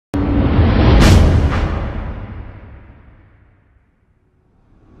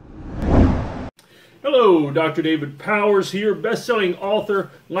Hello, Dr. David Powers here, best-selling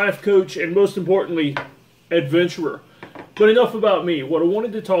author, life coach, and most importantly, adventurer. But enough about me. What I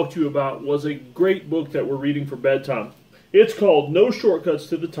wanted to talk to you about was a great book that we're reading for bedtime. It's called No Shortcuts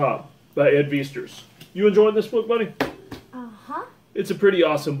to the Top by Ed Viesturs. You enjoying this book, buddy? Uh-huh. It's a pretty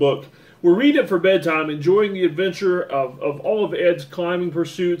awesome book. We're reading it for bedtime, enjoying the adventure of all of Ed's climbing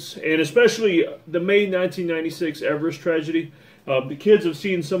pursuits, and especially the May 1996 Everest tragedy. The kids have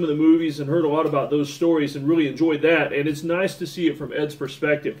seen some of the movies and heard a lot about those stories and really enjoyed that, and it's nice to see it from Ed's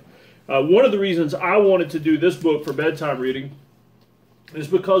perspective. One of the reasons I wanted to do this book for bedtime reading is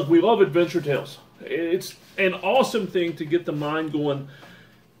because we love adventure tales. It's an awesome thing to get the mind going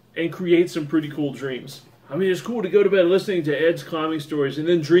and create some pretty cool dreams. I mean, it's cool to go to bed listening to Ed's climbing stories and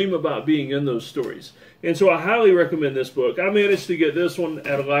then dream about being in those stories. And so I highly recommend this book. I managed to get this one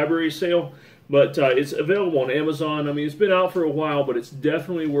at a library sale, but it's available on Amazon. I mean, it's been out for a while, but it's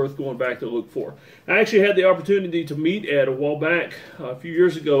definitely worth going back to look for. I actually had the opportunity to meet Ed a while back, a few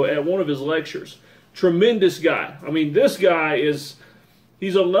years ago, at one of his lectures. Tremendous guy. I mean, this guy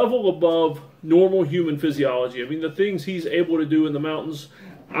he's a level above normal human physiology. I mean, the things he's able to do in the mountains,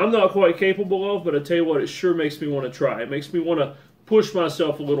 I'm not quite capable of, but I tell you what, it sure makes me want to try. It makes me want to push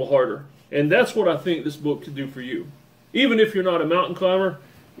myself a little harder. And that's what I think this book can do for you. Even if you're not a mountain climber,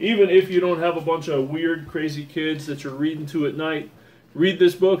 even if you don't have a bunch of weird, crazy kids that you're reading to at night, read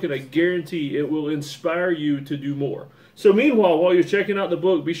this book and I guarantee it will inspire you to do more. So meanwhile, while you're checking out the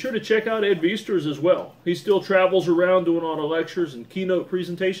book, be sure to check out Ed Viesturs as well. He still travels around doing all the lectures and keynote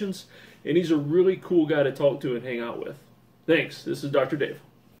presentations, and he's a really cool guy to talk to and hang out with. Thanks. This is Dr. Dave.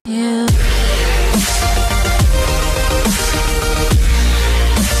 Yeah.